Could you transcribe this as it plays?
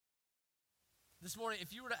This morning,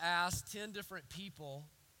 if you were to ask 10 different people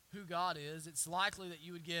who God is, it's likely that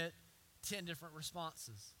you would get 10 different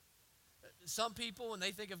responses. Some people, when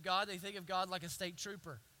they think of God like a state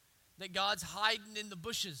trooper. That God's hiding in the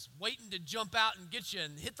bushes, waiting to jump out and get you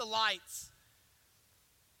and hit the lights.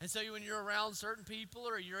 And so when you're around certain people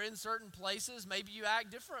or you're in certain places, maybe you act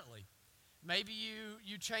differently. Maybe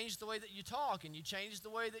you change the way that you talk, and you change the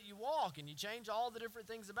way that you walk, and you change all the different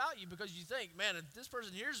things about you because you think, man, if this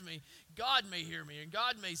person hears me, God may hear me and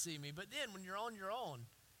God may see me. But then when you're on your own,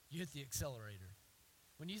 you hit the accelerator.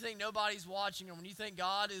 When you think nobody's watching, or when you think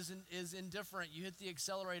God is indifferent, you hit the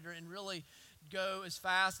accelerator and really go as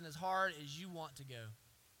fast and as hard as you want to go.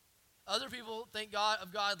 Other people think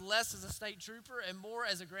of God less as a state trooper and more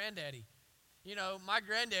as a granddaddy. You know, my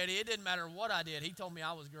granddaddy, it didn't matter what I did. He told me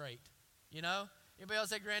I was great. You know? Anybody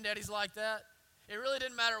else have granddaddies like that? It really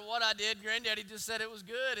didn't matter what I did. Granddaddy just said it was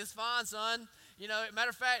good. It's fine, son. You know,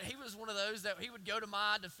 matter of fact, he was one of those that he would go to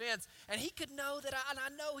my defense, and he could know that and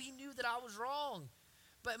I know he knew that I was wrong.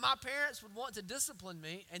 But my parents would want to discipline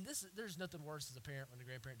me, and there's nothing worse as a parent when a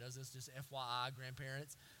grandparent does this, just FYI,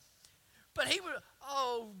 grandparents. But he would,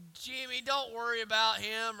 oh, Jimmy, don't worry about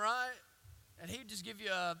him, right? And he would just give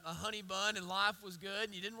you a honey bun, and life was good,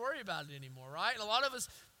 and you didn't worry about it anymore, right? And a lot of us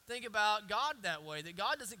think about God that way, that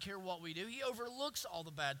God doesn't care what we do. He overlooks all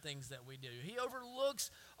the bad things that we do. He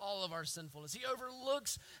overlooks all of our sinfulness. He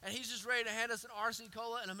overlooks, and he's just ready to hand us an RC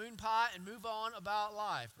Cola and a moon pie and move on about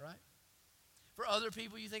life, right? For other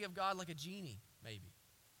people, you think of God like a genie, maybe.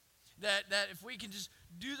 That if we can just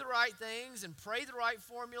do the right things and pray the right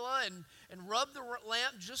formula and rub the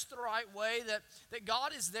lamp just the right way, that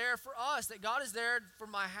God is there for us, that God is there for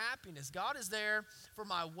my happiness, God is there for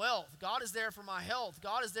my wealth, God is there for my health,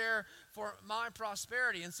 God is there for my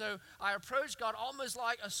prosperity. And so I approach God almost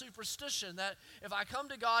like a superstition, that if I come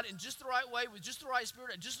to God in just the right way, with just the right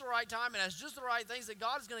spirit, at just the right time, and as just the right things, that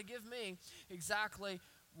God is going to give me exactly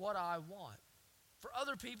what I want. For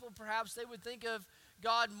other people, perhaps they would think of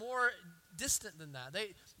God more distant than that.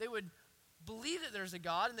 They would believe that there's a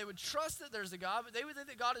God, and they would trust that there's a God, but they would think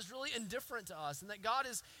that God is really indifferent to us, and that God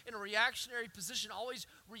is in a reactionary position, always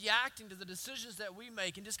reacting to the decisions that we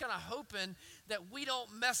make, and just kind of hoping that we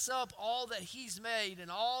don't mess up all that he's made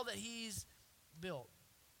and all that he's built.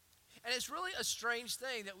 And it's really a strange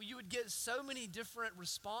thing that you would get so many different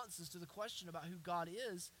responses to the question about who God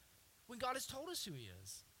is when God has told us who he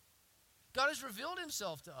is. God has revealed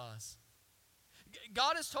himself to us.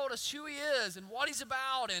 God has told us who he is and what he's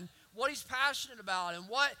about and what he's passionate about and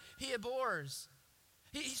what he abhors.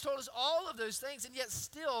 He's told us all of those things, and yet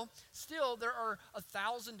still there are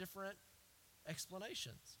 1,000 different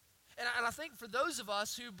explanations. And I think for those of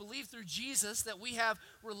us who believe through Jesus that we have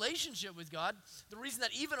relationship with God, the reason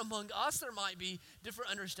that even among us there might be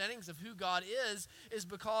different understandings of who God is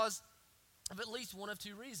because of at least one of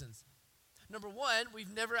two reasons. Number one,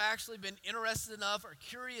 we've never actually been interested enough or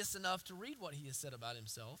curious enough to read what he has said about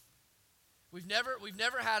himself. We've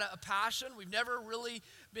never had a passion. We've never really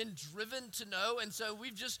been driven to know, and so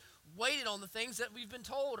we've just waited on the things that we've been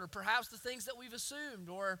told, or perhaps the things that we've assumed,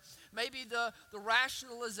 or maybe the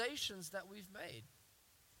rationalizations that we've made.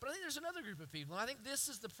 But I think there's another group of people, and I think this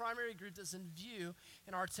is the primary group that's in view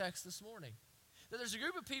in our text this morning. That there's a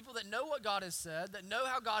group of people that know what God has said, that know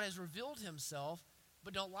how God has revealed himself,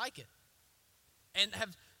 but don't like it. And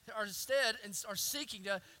are instead seeking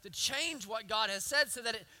to change what God has said so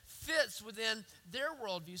that it fits within their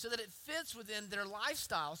worldview, so that it fits within their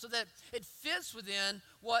lifestyle, so that it fits within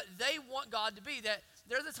what they want God to be. That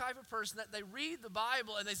they're the type of person that they read the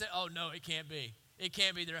Bible and they say, oh, no, it can't be. It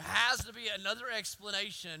can't be. There has to be another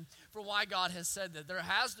explanation for why God has said that. There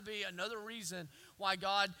has to be another reason why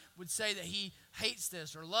God would say that he hates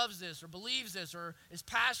this or loves this or believes this or is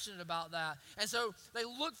passionate about that. And so they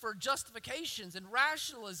look for justifications and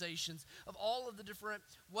rationalizations of all of the different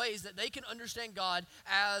ways that they can understand God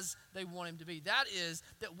as they want him to be. That is,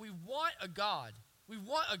 that we want a God. We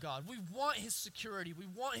want a God. We want his security. We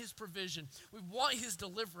want his provision. We want his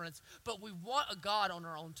deliverance. But we want a God on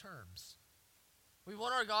our own terms. We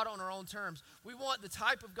want our God on our own terms. We want the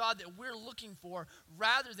type of God that we're looking for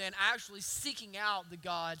rather than actually seeking out the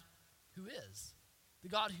God who is. The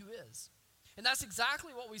God who is. And that's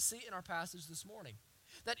exactly what we see in our passage this morning.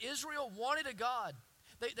 That Israel wanted a God.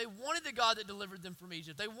 They wanted the God that delivered them from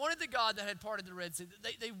Egypt. They wanted the God that had parted the Red Sea.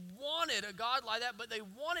 They wanted a God like that, but they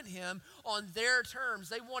wanted him on their terms.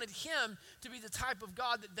 They wanted him to be the type of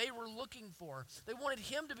God that they were looking for. They wanted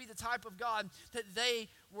him to be the type of God that they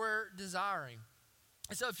were desiring.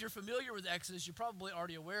 And so if you're familiar with Exodus, you're probably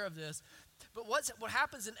already aware of this, But what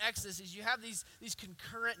happens in Exodus is you have these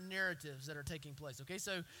concurrent narratives that are taking place, okay?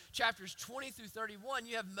 So chapters 20 through 31,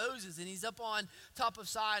 you have Moses, and he's up on top of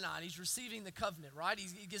Sinai, and he's receiving the covenant, right?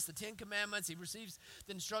 He gets the 10 commandments. He receives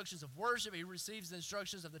the instructions of worship. He receives the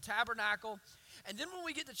instructions of the tabernacle. And then when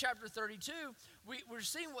we get to chapter 32, we're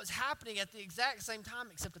seeing what's happening at the exact same time,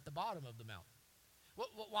 except at the bottom of the mountain.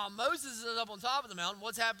 While Moses is up on top of the mountain,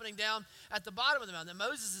 what's happening down at the bottom of the mountain? That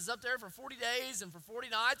Moses is up there for 40 days and for 40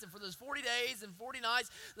 nights, and for those 40 days and 40 nights,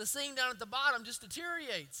 the scene down at the bottom just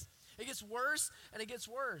deteriorates. It gets worse and it gets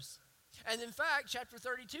worse. And in fact, chapter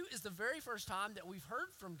 32 is the very first time that we've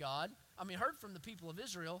heard from heard from the people of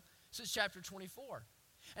Israel since chapter 24.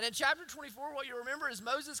 And in chapter 24, what you remember is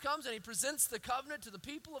Moses comes and he presents the covenant to the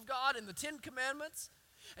people of God in the 10 commandments.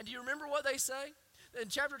 And do you remember what they say? In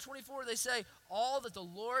chapter 24, they say, all that the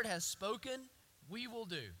Lord has spoken, we will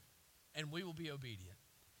do, and we will be obedient.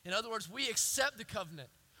 In other words, we accept the covenant.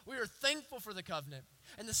 We are thankful for the covenant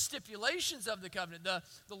and the stipulations of the covenant,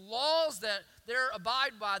 the laws that there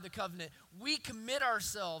abide by the covenant. We commit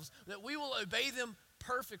ourselves that we will obey them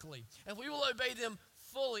perfectly, and we will obey them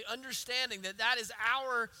fully, understanding that that is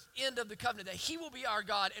our end of the covenant, that he will be our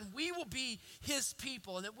God, and we will be his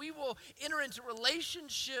people, and that we will enter into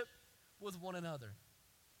relationship with one another.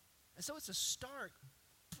 And so it's a stark,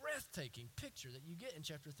 breathtaking picture that you get in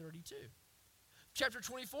chapter 32. Chapter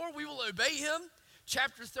 24, we will obey him.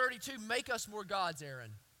 Chapter 32, make us more gods,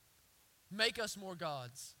 Aaron. Make us more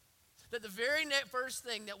gods. That the very first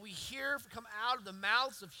thing that we hear come out of the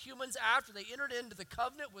mouths of humans after they entered into the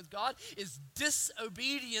covenant with God is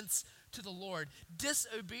disobedience to the Lord,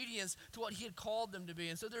 disobedience to what he had called them to be.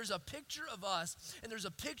 And so there's a picture of us, and there's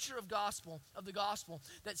a picture of the gospel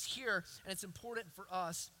that's here, and it's important for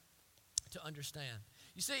us to understand.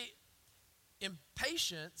 You see,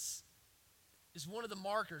 impatience is one of the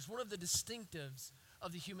markers, one of the distinctives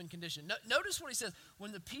of the human condition. Notice what he says.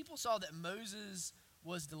 When the people saw that Moses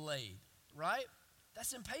was delayed, right?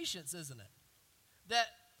 That's impatience, isn't it? That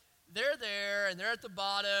they're there and they're at the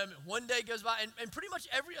bottom, and one day goes by, and pretty much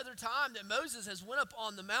every other time that Moses has went up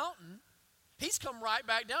on the mountain, he's come right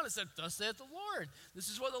back down and said, thus saith the Lord. This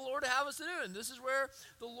is what the Lord would have us to do, and this is where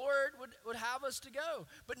the Lord would have us to go.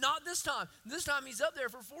 But not this time. This time he's up there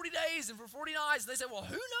for 40 days and for 40 nights, and they say, well,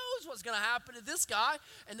 who knows what's going to happen to this guy?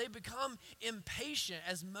 And they become impatient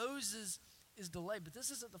as Moses is delayed. But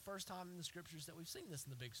this isn't the first time in the scriptures that we've seen this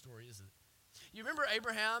in the big story, is it? You remember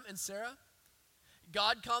Abraham and Sarah?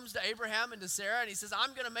 God comes to Abraham and to Sarah, and he says,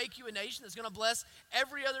 I'm going to make you a nation that's going to bless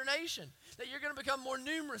every other nation, that you're going to become more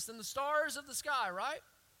numerous than the stars of the sky, right?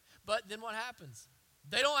 But then what happens?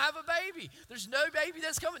 They don't have a baby. There's no baby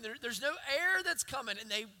that's coming. There's no heir that's coming, and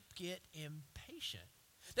they get impatient.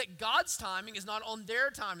 That God's timing is not on their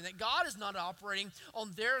timing, that God is not operating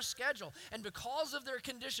on their schedule. And because of their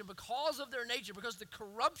condition, because of their nature, because the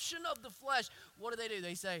corruption of the flesh, what do?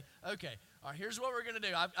 They say, okay, all right, here's what we're going to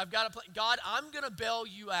do. I've got a plan. God, I'm going to bail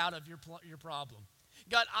you out of your problem.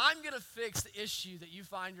 God, I'm going to fix the issue that you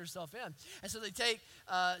find yourself in. And so they take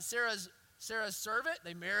Sarah's servant,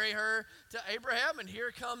 they marry her to Abraham, and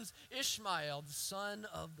here comes Ishmael, the son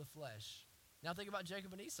of the flesh. Now think about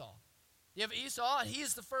Jacob and Esau. You have Esau, and he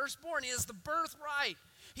is the firstborn. He is the birthright.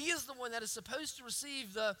 He is the one that is supposed to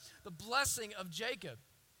receive the blessing of Jacob.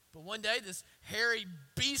 But one day, this hairy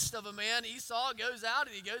beast of a man, Esau, goes out,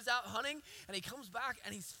 and he goes out hunting, and he comes back,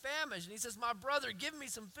 and he's famished. And he says, my brother, give me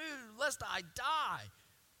some food, lest I die.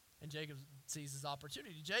 And Jacob sees his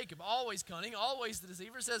opportunity. Jacob, always cunning, always the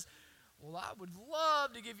deceiver, says, well, I would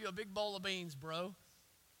love to give you a big bowl of beans, bro.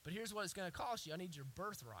 But here's what it's going to cost you. I need your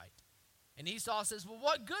birthright. And Esau says, well,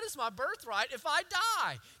 what good is my birthright if I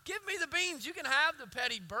die? Give me the beans. You can have the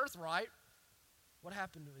petty birthright. What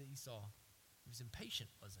happened to Esau? He was impatient,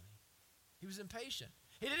 wasn't he? He was impatient.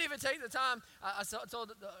 He didn't even take the time. I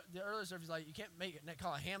told the earlier service, like, you can't make it,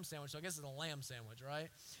 call it a ham sandwich, so I guess it's a lamb sandwich, right?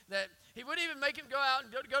 That he wouldn't even make him go out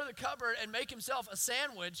and go to the cupboard and make himself a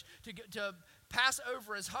sandwich to pass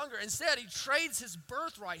over his hunger. Instead, he trades his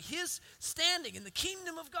birthright, his standing in the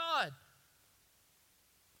kingdom of God,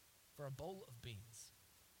 for a bowl of beans.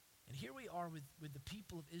 And here we are with the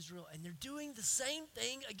people of Israel, and they're doing the same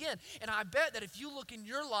thing again. And I bet that if you look in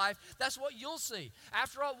your life, that's what you'll see.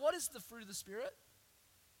 After all, what is the fruit of the Spirit?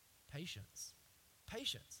 Patience.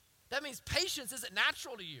 Patience. That means patience isn't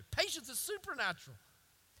natural to you. Patience is supernatural.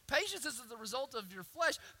 Patience isn't the result of your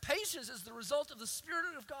flesh. Patience is the result of the Spirit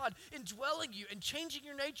of God indwelling you and changing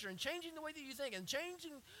your nature and changing the way that you think and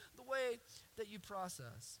changing the way that you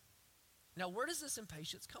process. Now, where does this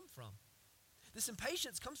impatience come from? This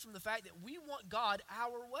impatience comes from the fact that we want God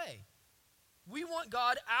our way. We want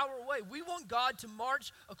God our way. We want God to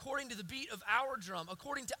march according to the beat of our drum,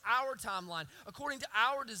 according to our timeline, according to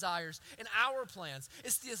our desires and our plans.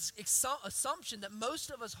 It's this assumption that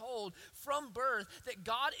most of us hold from birth that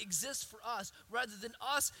God exists for us rather than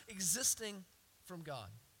us existing from God.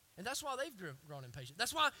 And that's why they've grown impatient.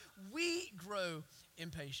 That's why we grow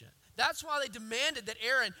impatient. That's why they demanded that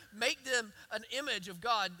Aaron make them an image of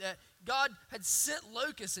God, that God had sent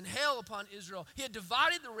locusts and hail upon Israel. He had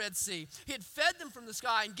divided the Red Sea. He had fed them from the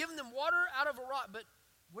sky and given them water out of a rock. But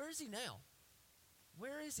where is he now?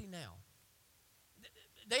 Where is he now?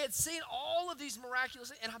 They had seen all of these miraculous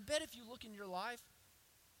things. And I bet if you look in your life,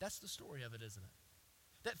 that's the story of it, isn't it?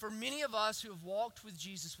 That for many of us who have walked with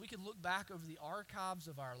Jesus, we can look back over the archives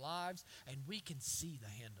of our lives and we can see the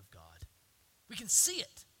hand of God. We can see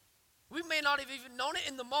it. We may not have even known it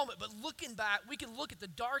in the moment, but looking back, we can look at the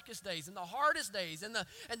darkest days and the hardest days and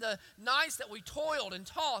the nights that we toiled and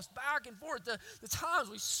tossed back and forth, the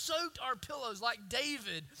times we soaked our pillows like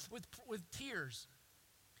David with tears.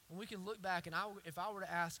 And we can look back, and if I were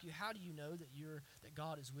to ask you, how do you know that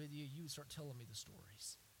God is with you, you would start telling me the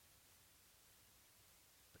stories.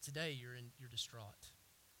 But today you're distraught.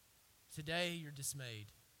 Today you're dismayed.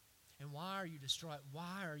 And why are you distraught?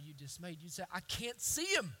 Why are you dismayed? You'd say, I can't see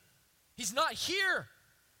him. He's not here.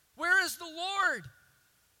 Where is the Lord?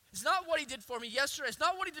 It's not what he did for me yesterday. It's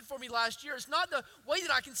not what he did for me last year. It's not the way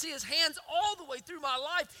that I can see his hands all the way through my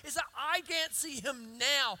life. It's that I can't see him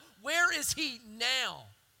now. Where is he now?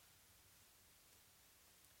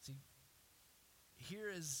 See,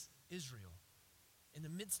 here is Israel in the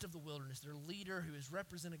midst of the wilderness. Their leader who has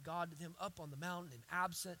represented God to them up on the mountain and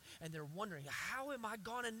absent, and they're wondering, how am I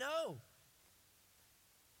going to know?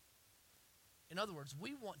 In other words,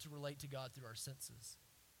 we want to relate to God through our senses,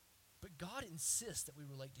 but God insists that we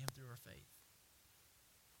relate to him through our faith.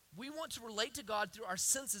 We want to relate to God through our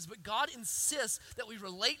senses, but God insists that we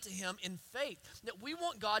relate to him in faith, that we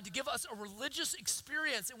want God to give us a religious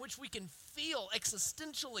experience in which we can feel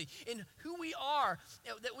existentially in who we are,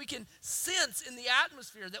 that we can sense in the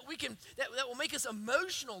atmosphere, that will make us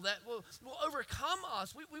emotional, that will overcome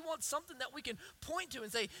us. We want something that we can point to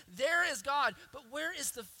and say, there is God, but where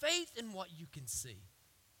is the faith in what you can see?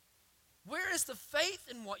 Where is the faith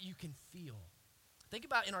in what you can feel? Think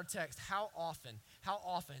about in our text how often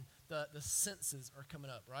the senses are coming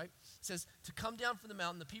up, right? It says, to come down from the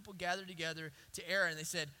mountain, the people gathered together to Aaron. They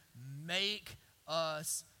said, make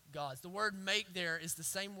us gods. The word make there is the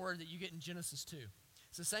same word that you get in Genesis 2.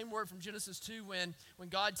 It's the same word from Genesis 2 when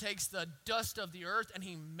God takes the dust of the earth and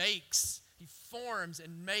he forms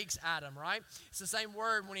and makes Adam, right? It's the same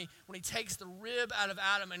word when he takes the rib out of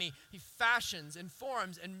Adam and he fashions and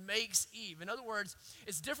forms and makes Eve. In other words,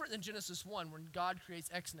 it's different than Genesis 1 when God creates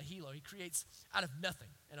ex nihilo. He creates out of nothing,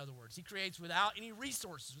 in other words. He creates without any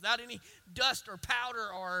resources, without any dust or powder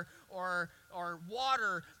or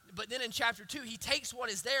water. But then in chapter 2, he takes what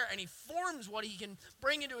is there and he forms what he can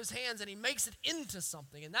bring into his hands and he makes it into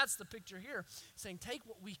something. And that's the picture here, saying take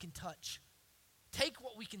what we can touch. Take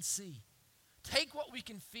what we can see. Take what we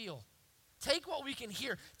can feel. Take what we can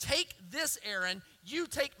hear. Take this, Aaron. You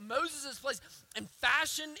take Moses' place and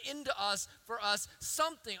fashion into us, for us,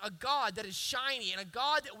 something, a God that is shiny and a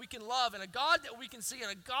God that we can love and a God that we can see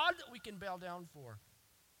and a God that we can bow down for.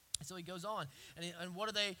 And so he goes on. And what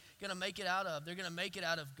are they going to make it out of? They're going to make it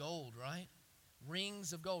out of gold, right?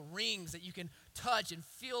 Rings of gold, rings that you can touch and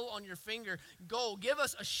feel on your finger. Gold, give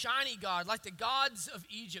us a shiny God like the gods of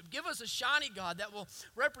Egypt. Give us a shiny God that will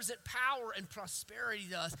represent power and prosperity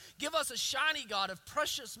to us. Give us a shiny God of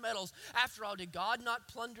precious metals. After all, did God not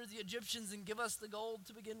plunder the Egyptians and give us the gold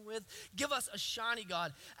to begin with? Give us a shiny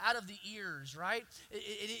God out of the ears, right?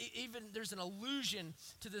 Even there's an allusion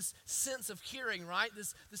to this sense of hearing, right?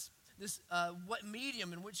 This what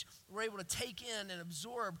medium in which we're able to take in and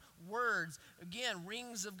absorb words. Again,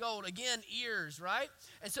 rings of gold. Again, ears, right?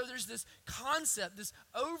 And so there's this concept, this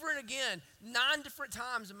over and again, 9 different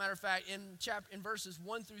times, as a matter of fact, in verses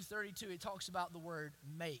 1 through 32, it talks about the word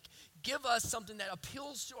make. Give us something that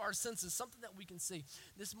appeals to our senses, something that we can see.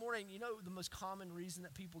 This morning, you know the most common reason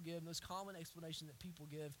that people give, most common explanation that people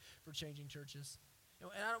give for changing churches?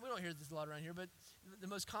 And we don't hear this a lot around here, but the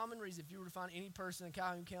most common reason, if you were to find any person in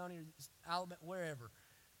Calhoun County or Alabama, wherever,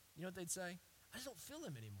 you know what they'd say? I just don't feel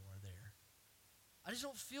him anymore there. I just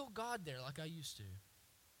don't feel God there like I used to.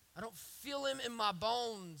 I don't feel him in my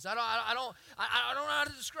bones. I don't know how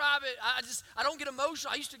to describe it. I don't get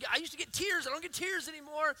emotional. I used to get tears. I don't get tears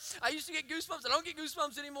anymore. I used to get goosebumps. I don't get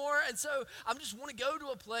goosebumps anymore. And so I just want to go to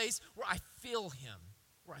a place where I feel him.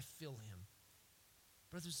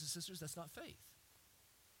 Brothers and sisters, that's not faith.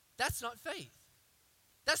 That's not faith.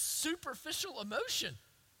 That's superficial emotion.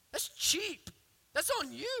 That's cheap. That's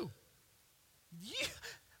on you.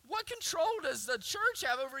 What control does the church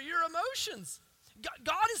have over your emotions?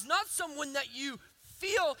 God is not someone that you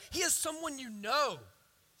feel. He is someone you know.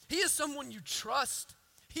 He is someone you trust.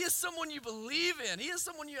 He is someone you believe in. He is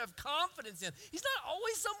someone you have confidence in. He's not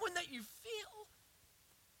always someone that you feel.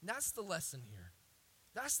 And that's the lesson here.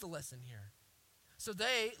 That's the lesson here. So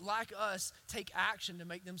they, like us, take action to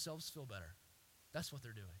make themselves feel better. That's what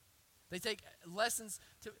they're doing. They take lessons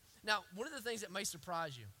to... Now, one of the things that may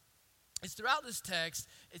surprise you is throughout this text,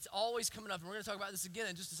 it's always coming up, and we're going to talk about this again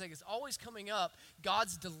in just a second. It's always coming up,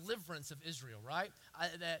 God's deliverance of Israel, right?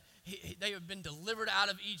 They have been delivered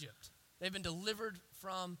out of Egypt. They've been delivered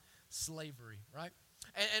from slavery, right?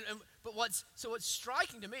 But what's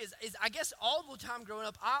striking to me is I guess all the time growing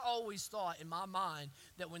up, I always thought in my mind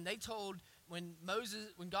that when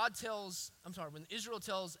Israel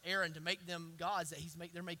tells Aaron to make them gods, that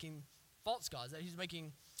they're making false gods, that he's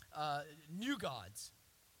making new gods.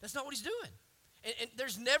 That's not what he's doing. And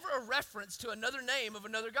there's never a reference to another name of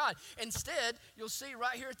another god. Instead, you'll see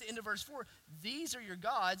right here at the end of verse 4, these are your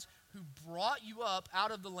gods who brought you up out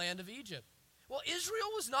of the land of Egypt. Well, Israel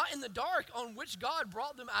was not in the dark on which God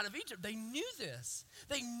brought them out of Egypt. They knew this.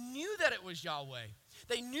 They knew that it was Yahweh.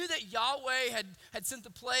 They knew that Yahweh had sent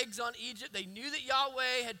the plagues on Egypt. They knew that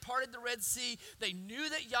Yahweh had parted the Red Sea. They knew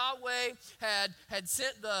that Yahweh had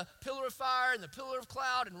sent the pillar of fire and the pillar of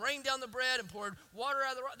cloud and rained down the bread and poured water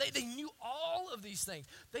out of the rock. They knew all of these things.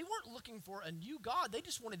 They weren't looking for a new God. They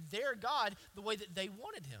just wanted their God the way that they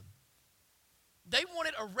wanted him. They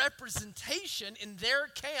wanted a representation in their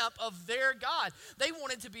camp of their God. They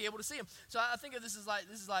wanted to be able to see him. So I think of this is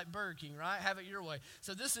like Burger King, right? Have it your way.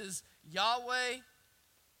 So this is Yahweh,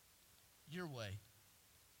 your way.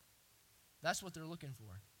 That's what they're looking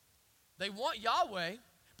for. They want Yahweh,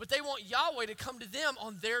 but they want Yahweh to come to them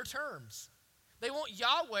on their terms. They want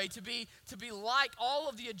Yahweh to be like all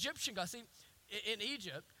of the Egyptian gods. See, in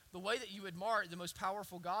Egypt, the way that you would mark the most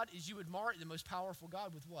powerful God is you would mark the most powerful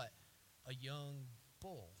God with what? A young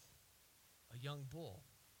bull. A young bull.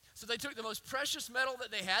 So they took the most precious metal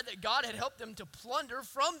that they had, that God had helped them to plunder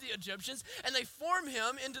from the Egyptians, and they formed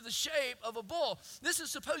him into the shape of a bull. This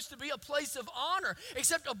is supposed to be a place of honor,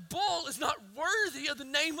 except a bull is not worthy of the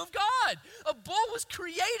name of God. A bull was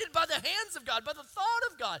created by the hands of God, by the thought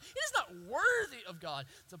of God. It is not worthy of God.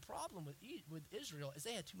 The problem with Israel is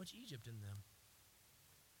they had too much Egypt in them.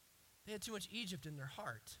 They had too much Egypt in their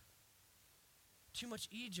heart. Too much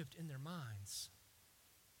Egypt in their minds.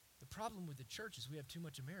 The problem with the church is we have too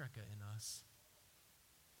much America in us.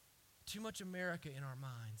 Too much America in our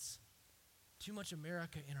minds. Too much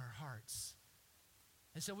America in our hearts.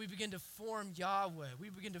 And so we begin to form Yahweh. We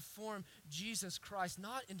begin to form Jesus Christ,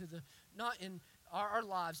 not in our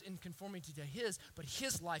lives in conformity to his, but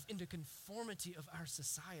his life into conformity of our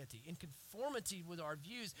society, in conformity with our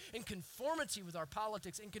views, in conformity with our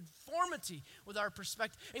politics, in conformity with our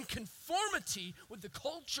perspective, in conformity with the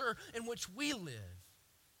culture in which we live.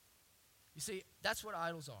 You see, that's what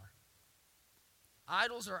idols are.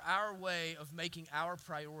 Idols are our way of making our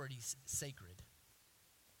priorities sacred.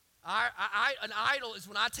 An idol is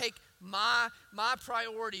when I take my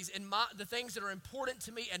priorities and the things that are important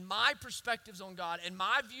to me and my perspectives on God and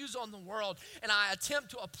my views on the world, and I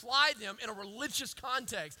attempt to apply them in a religious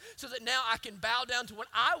context so that now I can bow down to what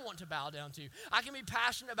I want to bow down to. I can be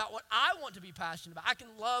passionate about what I want to be passionate about. I can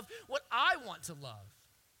love what I want to love.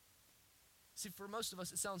 See, for most of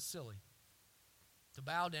us, it sounds silly to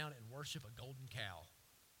bow down and worship a golden cow.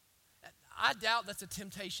 I doubt that's a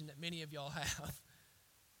temptation that many of y'all have.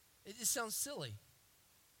 It just sounds silly.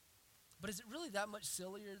 But is it really that much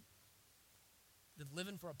sillier than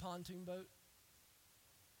living for a pontoon boat?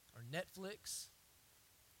 Or Netflix?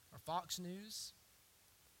 Or Fox News?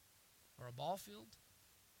 Or a ball field?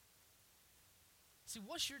 See,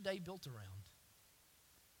 what's your day built around?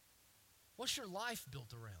 What's your life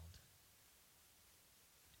built around?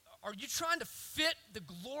 Are you trying to fit the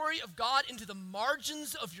glory of God into the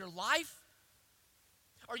margins of your life?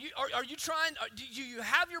 Do you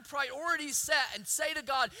have your priorities set and say to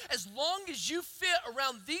God, as long as you fit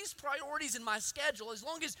around these priorities in my schedule, as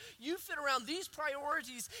long as you fit around these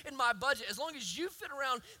priorities in my budget, as long as you fit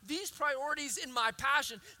around these priorities in my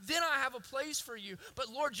passion, then I have a place for you. But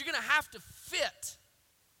Lord, you're going to have to fit.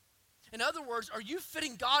 In other words, are you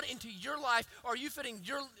fitting God into your life? Or are you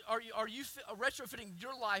retrofitting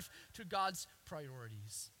your life to God's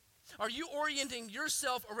priorities? Are you orienting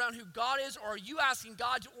yourself around who God is, or are you asking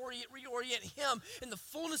God to reorient him in the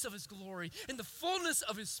fullness of his glory, in the fullness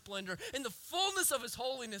of his splendor, in the fullness of his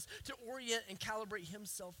holiness, to orient and calibrate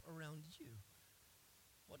himself around you?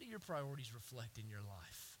 What do your priorities reflect in your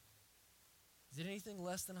life? Does it anything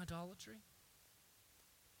less than idolatry?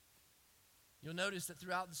 You'll notice that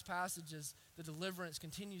throughout this passage as the deliverance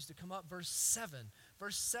continues to come up, verse 7,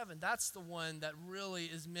 that's the one that really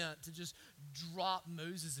is meant to just drop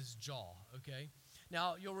Moses' jaw, okay?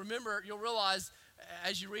 Now, you'll realize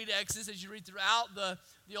as you read Exodus, as you read throughout the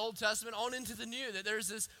Old Testament on into the New, that there's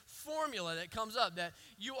this formula that comes up that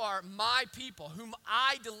you are my people, whom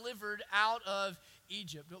I delivered out of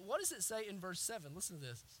Egypt. But what does it say in verse 7? Listen to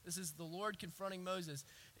this. This is the Lord confronting Moses.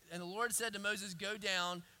 And the Lord said to Moses, go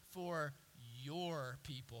down, for your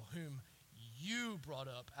people, whom you brought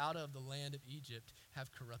up out of the land of Egypt,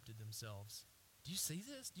 have corrupted themselves. Do you see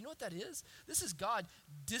this? Do you know what that is? This is God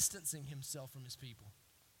distancing himself from his people.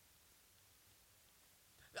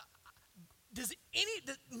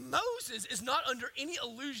 Moses is not under any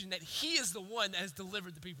illusion that he is the one that has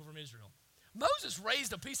delivered the people from Israel. Moses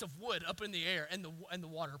raised a piece of wood up in the air and the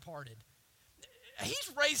water parted.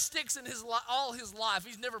 He's raised sticks in all his life.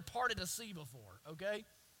 He's never parted a sea before, okay?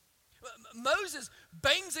 Moses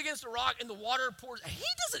bangs against a rock and the water pours. He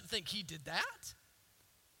doesn't think he did that.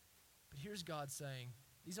 But here's God saying,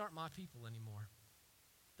 these aren't my people anymore.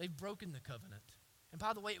 They've broken the covenant. And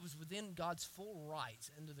by the way, it was within God's full rights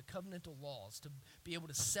under the covenantal laws to be able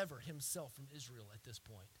to sever himself from Israel at this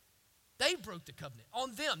point. They broke the covenant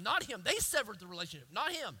on them, not him. They severed the relationship,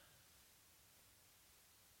 not him.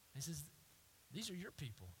 He says, these are your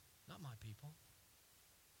people, not my people.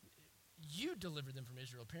 You delivered them from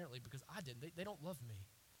Israel, apparently, because I didn't. They don't love me.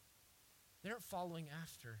 They aren't following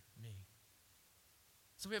after me.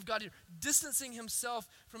 So we have God here distancing himself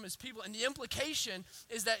from his people. And the implication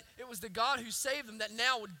is that it was the God who saved them that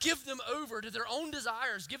now would give them over to their own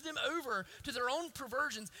desires, give them over to their own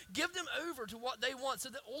perversions, give them over to what they want so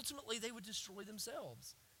that ultimately they would destroy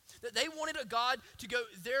themselves. That they wanted a God to go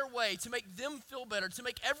their way, to make them feel better, to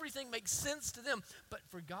make everything make sense to them. But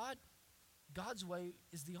for God, God's way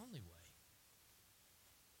is the only way.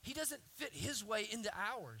 He doesn't fit his way into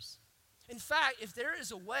ours. In fact, if there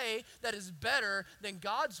is a way that is better than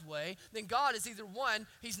God's way, then God is either one,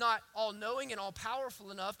 he's not all-knowing and all-powerful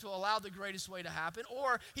enough to allow the greatest way to happen,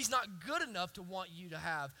 or he's not good enough to want you to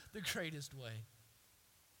have the greatest way.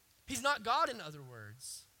 He's not God, in other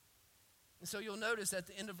words. And so you'll notice at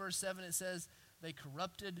the end of verse 7 it says, they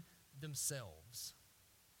corrupted themselves.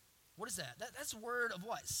 What is that? That's a word of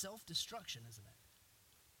what? Self-destruction, isn't it?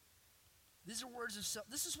 These are words of self.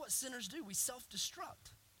 This is what sinners do. We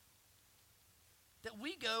self-destruct. That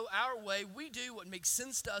we go our way, we do what makes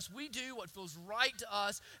sense to us, we do what feels right to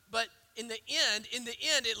us, but in the end,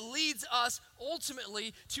 it leads us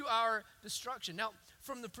ultimately to our destruction. Now,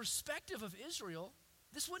 from the perspective of Israel,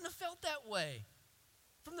 this wouldn't have felt that way.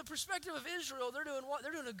 From the perspective of Israel, they're doing what?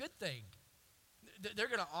 They're doing a good thing. They're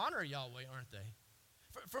going to honor Yahweh, aren't they?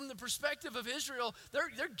 From the perspective of Israel,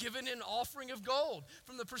 they're giving an offering of gold.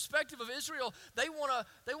 From the perspective of Israel, they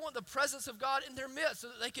want the presence of God in their midst so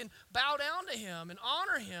that they can bow down to him and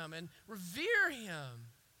honor him and revere him.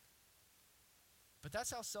 But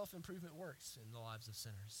that's how self-improvement works in the lives of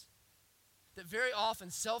sinners. That very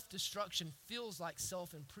often self-destruction feels like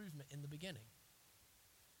self-improvement in the beginning.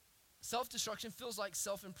 Self-destruction feels like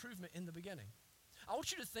self-improvement in the beginning. I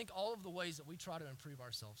want you to think all of the ways that we try to improve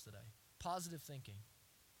ourselves today. Positive thinking.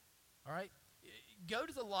 All right? Go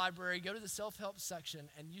to the library, go to the self-help section,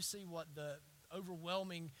 and you see what the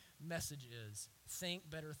overwhelming message is. Think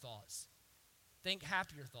better thoughts. Think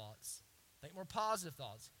happier thoughts. Think more positive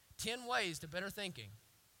thoughts. 10 ways to better thinking.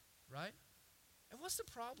 Right? And what's the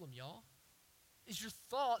problem, y'all? Is your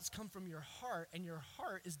thoughts come from your heart, and your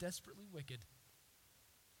heart is desperately wicked.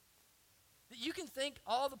 That you can think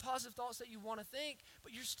all the positive thoughts that you want to think,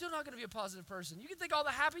 but you're still not going to be a positive person. You can think all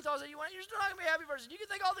the happy thoughts that you want, you're still not going to be a happy person. You can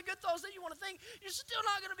think all the good thoughts that you want to think, you're still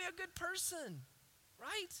not going to be a good person,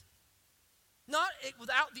 right? Not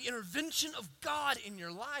without the intervention of God in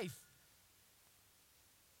your life.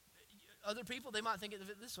 Other people, they might think of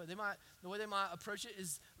it this way. The way they might approach it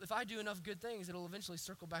is, if I do enough good things, it'll eventually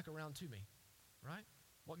circle back around to me, right?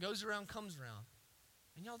 What goes around comes around.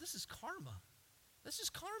 And y'all, this is karma. This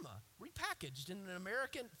is karma, repackaged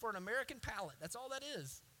for an American palate. That's all that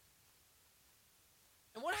is.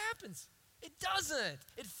 And what happens? It doesn't.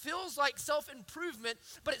 It feels like self-improvement,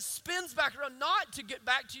 but it spins back around not to get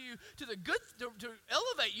back to you, to the good, to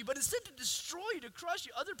elevate you, but instead to destroy you, to crush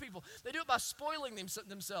you. Other people, they do it by spoiling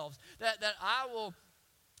themselves. That I will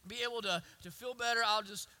be able to feel better. I'll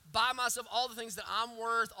just buy myself all the things that I'm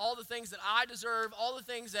worth, all the things that I deserve, all the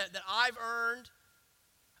things that I've earned.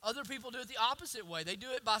 Other people do it the opposite way. They do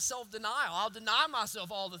it by self-denial. I'll deny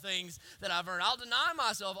myself all the things that I've earned. I'll deny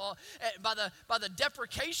myself by the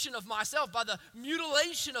deprecation of myself, by the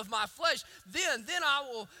mutilation of my flesh. Then I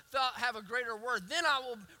will have a greater worth. Then I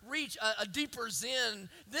will reach a deeper zen.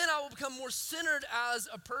 Then I will become more centered as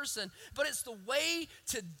a person. But it's the way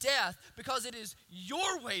to death because it is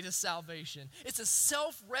your way to salvation. It's a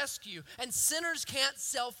self-rescue, and sinners can't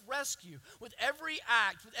self-rescue. With every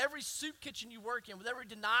act, with every soup kitchen you work in, with every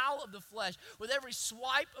denial of the flesh, with every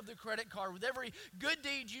swipe of the credit card, with every good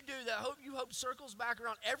deed you do that you hope circles back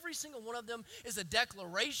around, every single one of them is a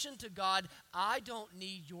declaration to God, I don't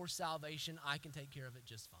need your salvation. I can take care of it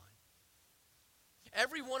just fine.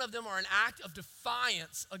 Every one of them are an act of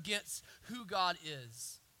defiance against who God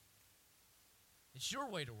is. It's your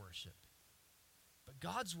way to worship. But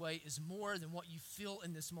God's way is more than what you feel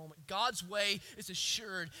in this moment. God's way is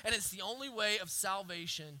assured, and it's the only way of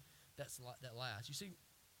salvation that lasts. You see,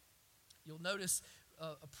 you'll notice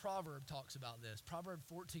a proverb talks about this. Proverb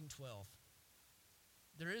 14:12.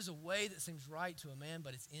 There is a way that seems right to a man,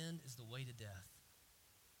 but its end is the way to death.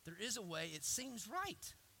 There is a way, it seems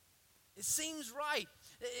right. It seems right.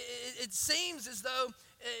 It seems as though,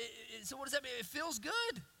 so what does that mean? It feels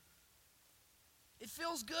good. It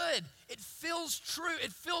feels good. It feels true.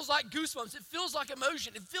 It feels like goosebumps. It feels like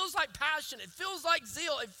emotion. It feels like passion. It feels like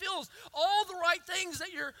zeal. It feels all the right things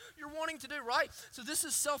that you're wanting to do, right? So this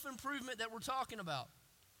is self-improvement that we're talking about.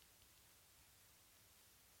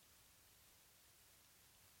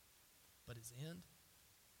 But its end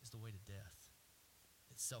is the way to death.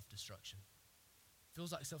 It's self-destruction. It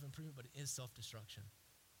feels like self-improvement, but it is self-destruction.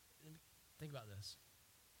 Think about this.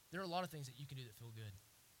 There are a lot of things that you can do that feel good.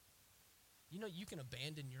 You know, you can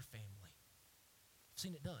abandon your family. I've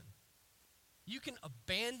seen it done. You can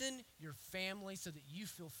abandon your family so that you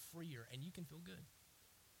feel freer and you can feel good.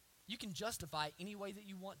 You can justify it any way that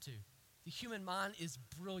you want to. The human mind is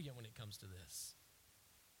brilliant when it comes to this.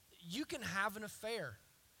 You can have an affair.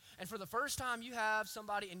 And for the first time, you have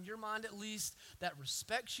somebody in your mind at least that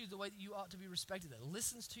respects you the way that you ought to be respected, that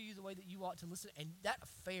listens to you the way that you ought to listen, and that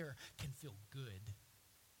affair can feel good.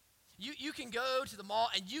 You can go to the mall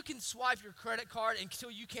and you can swipe your credit card until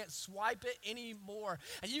you can't swipe it anymore.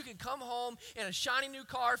 And you can come home in a shiny new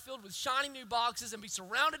car filled with shiny new boxes and be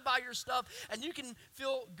surrounded by your stuff, and you can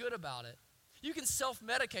feel good about it. You can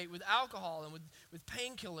self-medicate with alcohol and with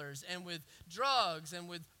painkillers and with drugs and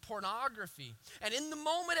with pornography. And in the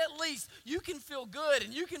moment at least, you can feel good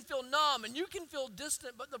and you can feel numb and you can feel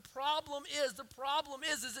distant. But the problem is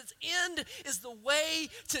its end is the way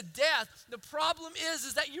to death. The problem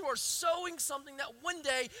is that you are sowing something that one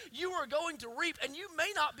day you are going to reap, and you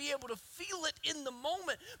may not be able to feel it in the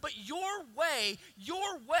moment. But your way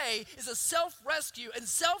is a self-rescue, and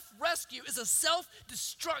self-rescue is a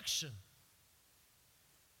self-destruction.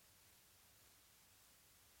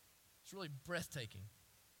 It's really breathtaking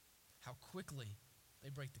how quickly they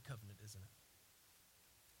break the covenant, isn't it?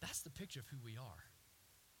 That's the picture of who we are.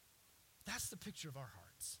 That's the picture of our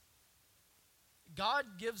hearts. God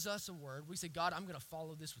gives us a word. We say, God, I'm going to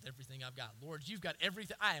follow this with everything I've got. Lord, you've got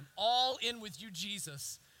everything. I am all in with you,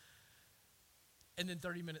 Jesus. And then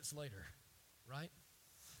 30 minutes later, right?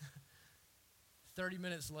 30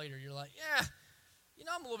 minutes later, you're like, yeah,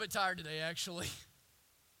 I'm a little bit tired today, actually.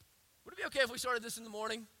 Would it be okay if we started this in the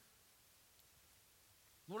morning?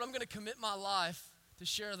 Lord, I'm going to commit my life to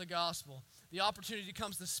share the gospel. The opportunity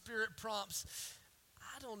comes, the Spirit prompts.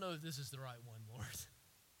 I don't know if this is the right one, Lord.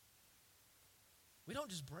 We don't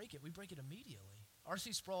just break it, we break it immediately.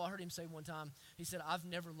 R.C. Sproul, I heard him say one time, he said, I've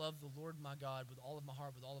never loved the Lord my God with all of my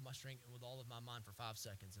heart, with all of my strength, and with all of my mind for 5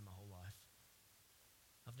 seconds in my whole life.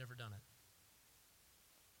 I've never done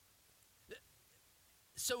it.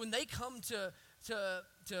 So when they come to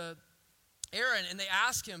Aaron and they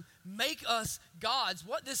ask him, make us gods,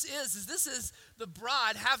 what this is the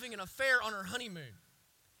bride having an affair on her honeymoon.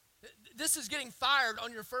 This is getting fired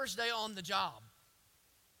on your first day on the job.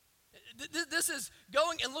 This is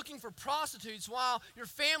going and looking for prostitutes while your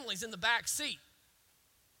family's in the back seat.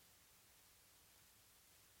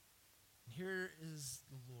 And here is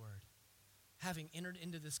the Lord, having entered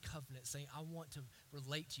into this covenant, saying, I want to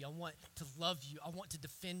relate to you. I want to love you. I want to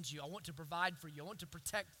defend you. I want to provide for you. I want to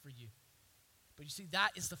protect for you. But you see,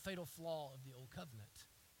 that is the fatal flaw of the old covenant.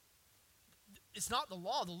 It's not the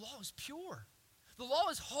law. The law is pure. The law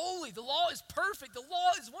is holy. The law is perfect. The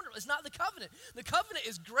law is wonderful. It's not the covenant. The covenant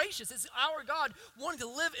is gracious. It's our God wanting to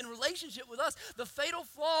live in relationship with us. The fatal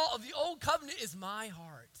flaw of the old covenant is my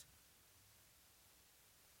heart.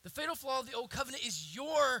 The fatal flaw of the old covenant is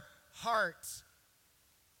your heart.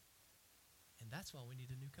 And that's why we need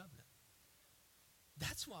a new covenant.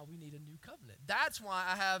 That's That's why we need a new covenant. That's why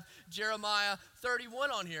I have Jeremiah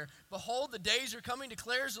 31 on here. Behold, the days are coming,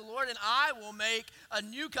 declares the Lord, and I will make a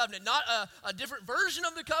new covenant. Not a different version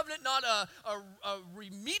of the covenant, not a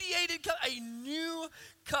remediated covenant, a new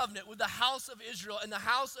covenant with the house of Israel and the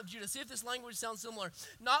house of Judah. See if this language sounds similar.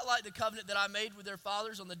 Not like the covenant that I made with their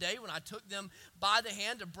fathers on the day when I took them by the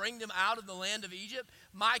hand to bring them out of the land of Egypt.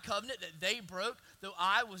 My covenant that they broke, though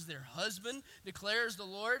I was their husband, declares the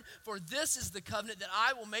Lord. For this is the covenant that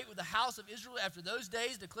I will make with the house of Israel after those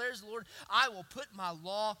days, declares the Lord. I will put my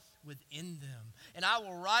law within them, and I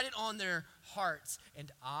will write it on their hearts,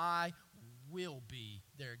 and I will be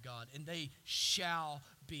their God, and they shall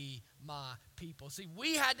be my people. See,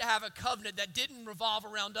 we had to have a covenant that didn't revolve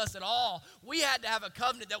around us at all. We had to have a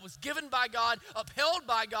covenant that was given by God, upheld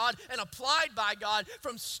by God, and applied by God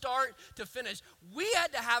from start to finish. We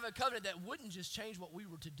had to have a covenant that wouldn't just change what we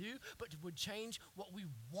were to do, but would change what we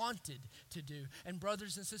wanted to do. And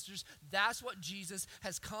brothers and sisters, that's what Jesus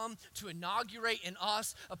has come to inaugurate in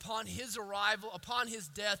us upon his arrival, upon his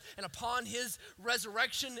death, and upon his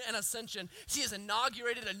resurrection and ascension. He has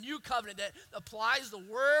inaugurated a new covenant that applies the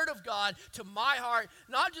word of God to my heart,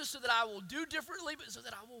 not just so that I will do differently, but so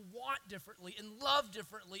that I will want differently and love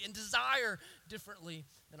differently and desire differently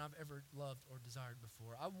than I've ever loved or desired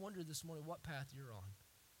before. I wonder this morning what path you're on.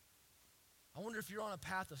 I wonder if you're on a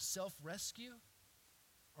path of self-rescue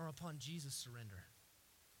or upon Jesus' surrender.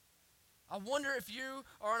 I wonder if you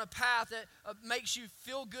are on a path that makes you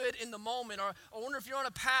feel good in the moment. Or I wonder if you're on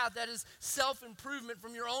a path that is self-improvement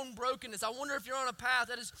from your own brokenness. I wonder if you're on a path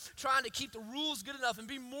that is trying to keep the rules good enough and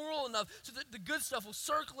be moral enough so that the good stuff will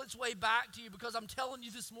circle its way back to you. Because I'm telling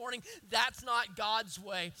you this morning, that's not God's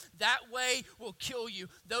way. That way will kill you.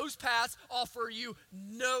 Those paths offer you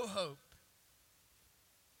no hope.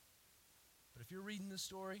 But if you're reading this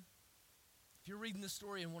story,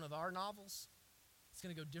 in one of our novels, it's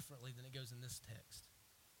going to go differently than it goes in this text.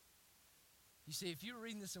 You see, if you were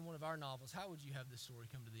reading this in one of our novels, how would you have this story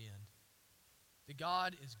come to the end? That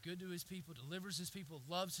God is good to his people, delivers his people,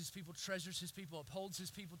 loves his people, treasures his people, upholds his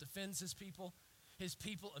people, defends his people. His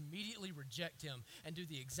people immediately reject him and do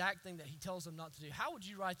the exact thing that he tells them not to do. How would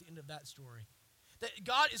you write the end of that story? That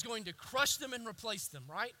God is going to crush them and replace them,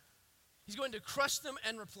 right? He's going to crush them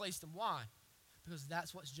and replace them. Why? Because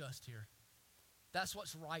that's what's just here. That's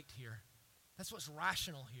what's right here. That's what's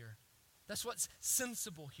rational here. That's what's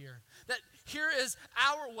sensible here. That here is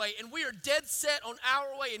our way, and we are dead set on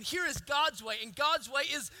our way, and here is God's way, and God's way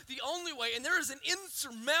is the only way, and there is an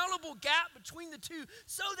insurmountable gap between the two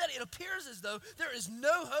so that it appears as though there is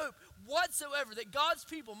no hope whatsoever that God's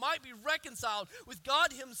people might be reconciled with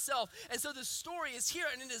God himself. And so the story is here,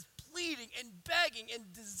 and it is pleading and begging and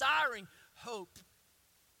desiring hope.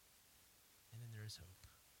 And then there is hope.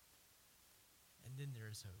 And then there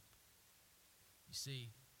is hope. You see,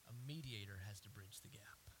 a mediator has to bridge the gap.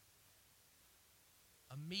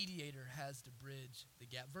 A mediator has to bridge the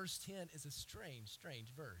gap. Verse 10 is a strange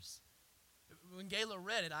verse. When Gayla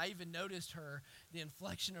read it, I even noticed the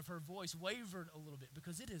inflection of her voice wavered a little bit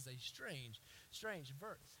because it is a strange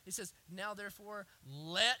verse. It says, now therefore,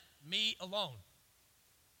 let me alone.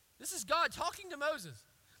 This is God talking to Moses.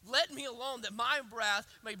 Let me alone that my wrath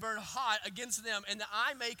may burn hot against them and that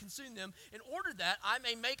I may consume them in order that I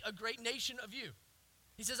may make a great nation of you.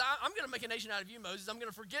 He says, I'm going to make a nation out of you, Moses. I'm going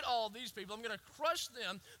to forget all of these people. I'm going to crush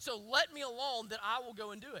them. So let me alone that I will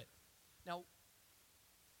go and do it. Now,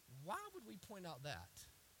 why would we point out that?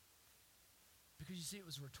 Because you see, it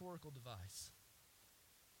was a rhetorical device.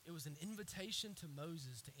 It was an invitation to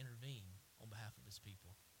Moses to intervene on behalf of his people.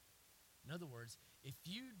 In other words, if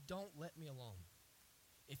you don't let me alone,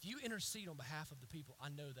 if you intercede on behalf of the people, I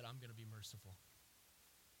know that I'm going to be merciful.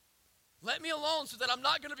 Let me alone so that I'm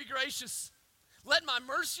not going to be gracious. Let my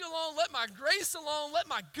mercy alone, let my grace alone, let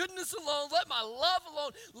my goodness alone, let my love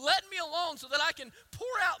alone. Let me alone so that I can pour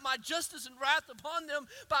out my justice and wrath upon them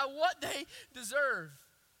by what they deserve.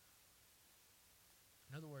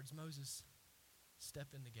 In other words, Moses, step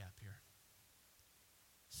in the gap here.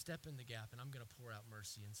 Step in the gap and I'm going to pour out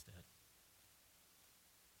mercy instead.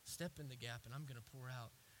 Step in the gap and I'm going to pour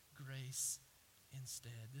out grace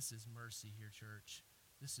instead. This is mercy here, church.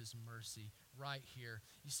 This is mercy right here.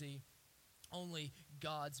 You see, only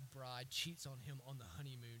God's bride cheats on him on the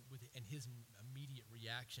honeymoon and his immediate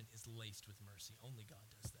reaction is laced with mercy. Only God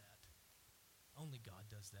does that. Only God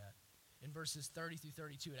does that. In verses 30 through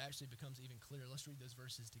 32, it actually becomes even clearer. Let's read those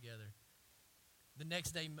verses together. The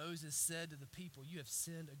next day Moses said to the people, you have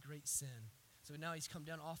sinned a great sin. So So now he's come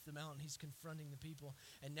down off the mountain. He's confronting the people.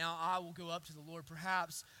 And now I will go up to the Lord.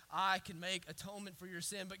 Perhaps I can make atonement for your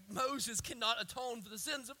sin. But Moses cannot atone for the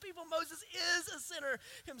sins of people. Moses is a sinner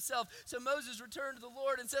himself. So Moses returned to the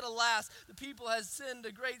Lord and said, alas, the people has sinned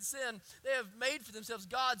a great sin. They have made for themselves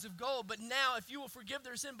gods of gold. But now if you will forgive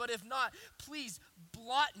their sin, but if not, please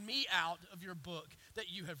blot me out of your book that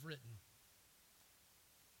you have written.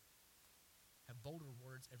 Have bolder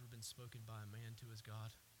words ever been spoken by a man to his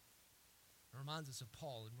God? It reminds us of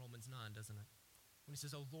Paul in Romans 9, doesn't it? When he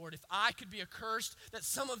says, oh Lord, if I could be accursed, that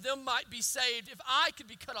some of them might be saved, if I could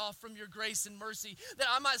be cut off from your grace and mercy, that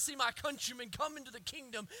I might see my countrymen come into the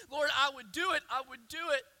kingdom, Lord, I would do it, I would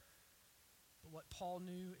do it. But what Paul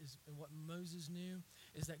knew is, and what Moses knew,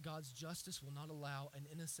 is that God's justice will not allow an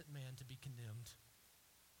innocent man to be condemned.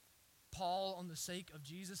 Paul, on the sake of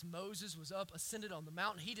Jesus, Moses was up, ascended on the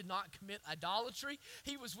mountain. He did not commit idolatry.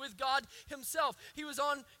 He was with God himself. He was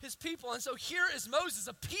on his people. And so here is Moses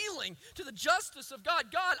appealing to the justice of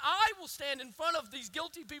God. God, I will stand in front of these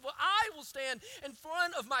guilty people. I will stand in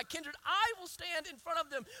front of my kindred. I will stand in front of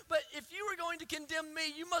them. But if you are going to condemn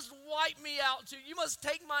me, you must wipe me out too. You must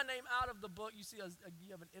take my name out of the book. You see,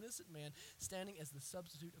 you have an innocent man standing as the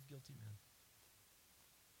substitute of guilty men.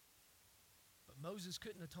 Moses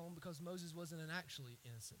couldn't atone because Moses wasn't an actually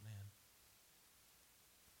innocent man.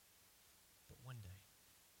 But one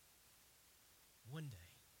day,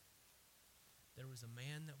 there was a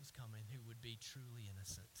man that was coming who would be truly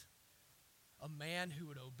innocent. A man who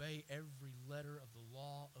would obey every letter of the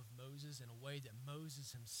law of Moses in a way that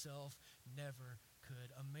Moses himself never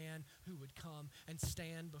could. A man who would come and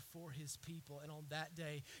stand before his people. And on that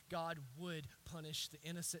day, God would punish the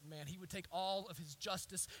innocent man. He would take all of his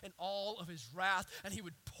justice and all of his wrath, and he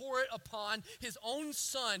would pour it upon his own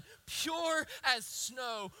son, pure as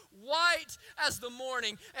snow, white as the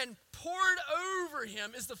morning, and poured over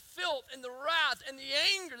him is the filth and the wrath and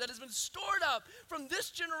the anger that has been stored up from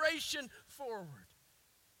this generation forward.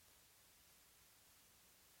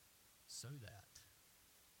 So that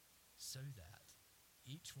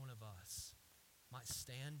each one of us might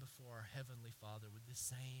stand before our Heavenly Father with the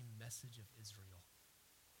same message of Israel.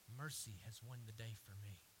 Mercy has won the day for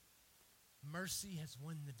me. Mercy has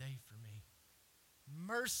won the day for me.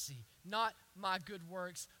 Mercy, not my good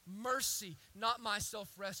works. Mercy, not my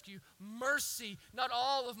self-rescue. Mercy, not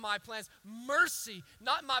all of my plans. Mercy,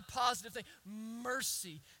 not my positive thing.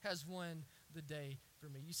 Mercy has won the day for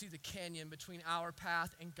me. You see, the canyon between our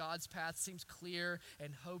path and God's path seems clear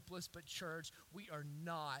and hopeless, but church, we are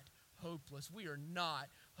not hopeless. We are not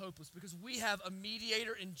hopeless because we have a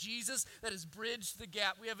mediator in Jesus that has bridged the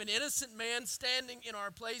gap. We have an innocent man standing in our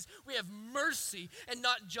place. We have mercy and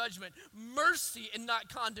not judgment, mercy and not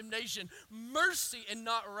condemnation, mercy and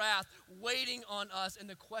not wrath waiting on us. And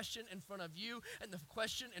the question in front of you and the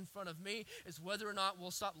question in front of me is whether or not we'll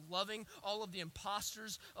stop loving all of the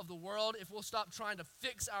imposters of the world, if we'll stop trying to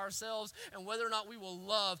fix ourselves, and whether or not we will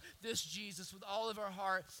love this Jesus with all of our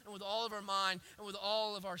heart and with all of our mind and with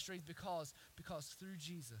all of our strength, because through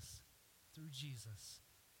Jesus,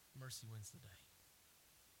 mercy wins the day.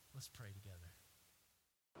 Let's pray together.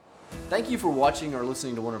 Thank you for watching or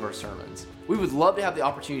listening to one of our sermons. We would love to have the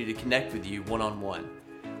opportunity to connect with you one-on-one.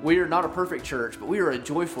 We are not a perfect church, but we are a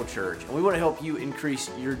joyful church, and we want to help you increase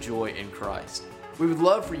your joy in Christ. We would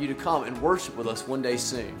love for you to come and worship with us one day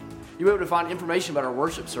soon. You'll be able to find information about our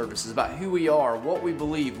worship services, about who we are, what we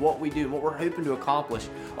believe, what we do, and what we're hoping to accomplish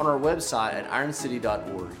on our website at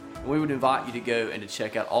ironcity.org. And we would invite you to go and to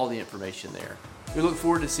check out all the information there. We look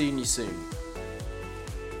forward to seeing you soon.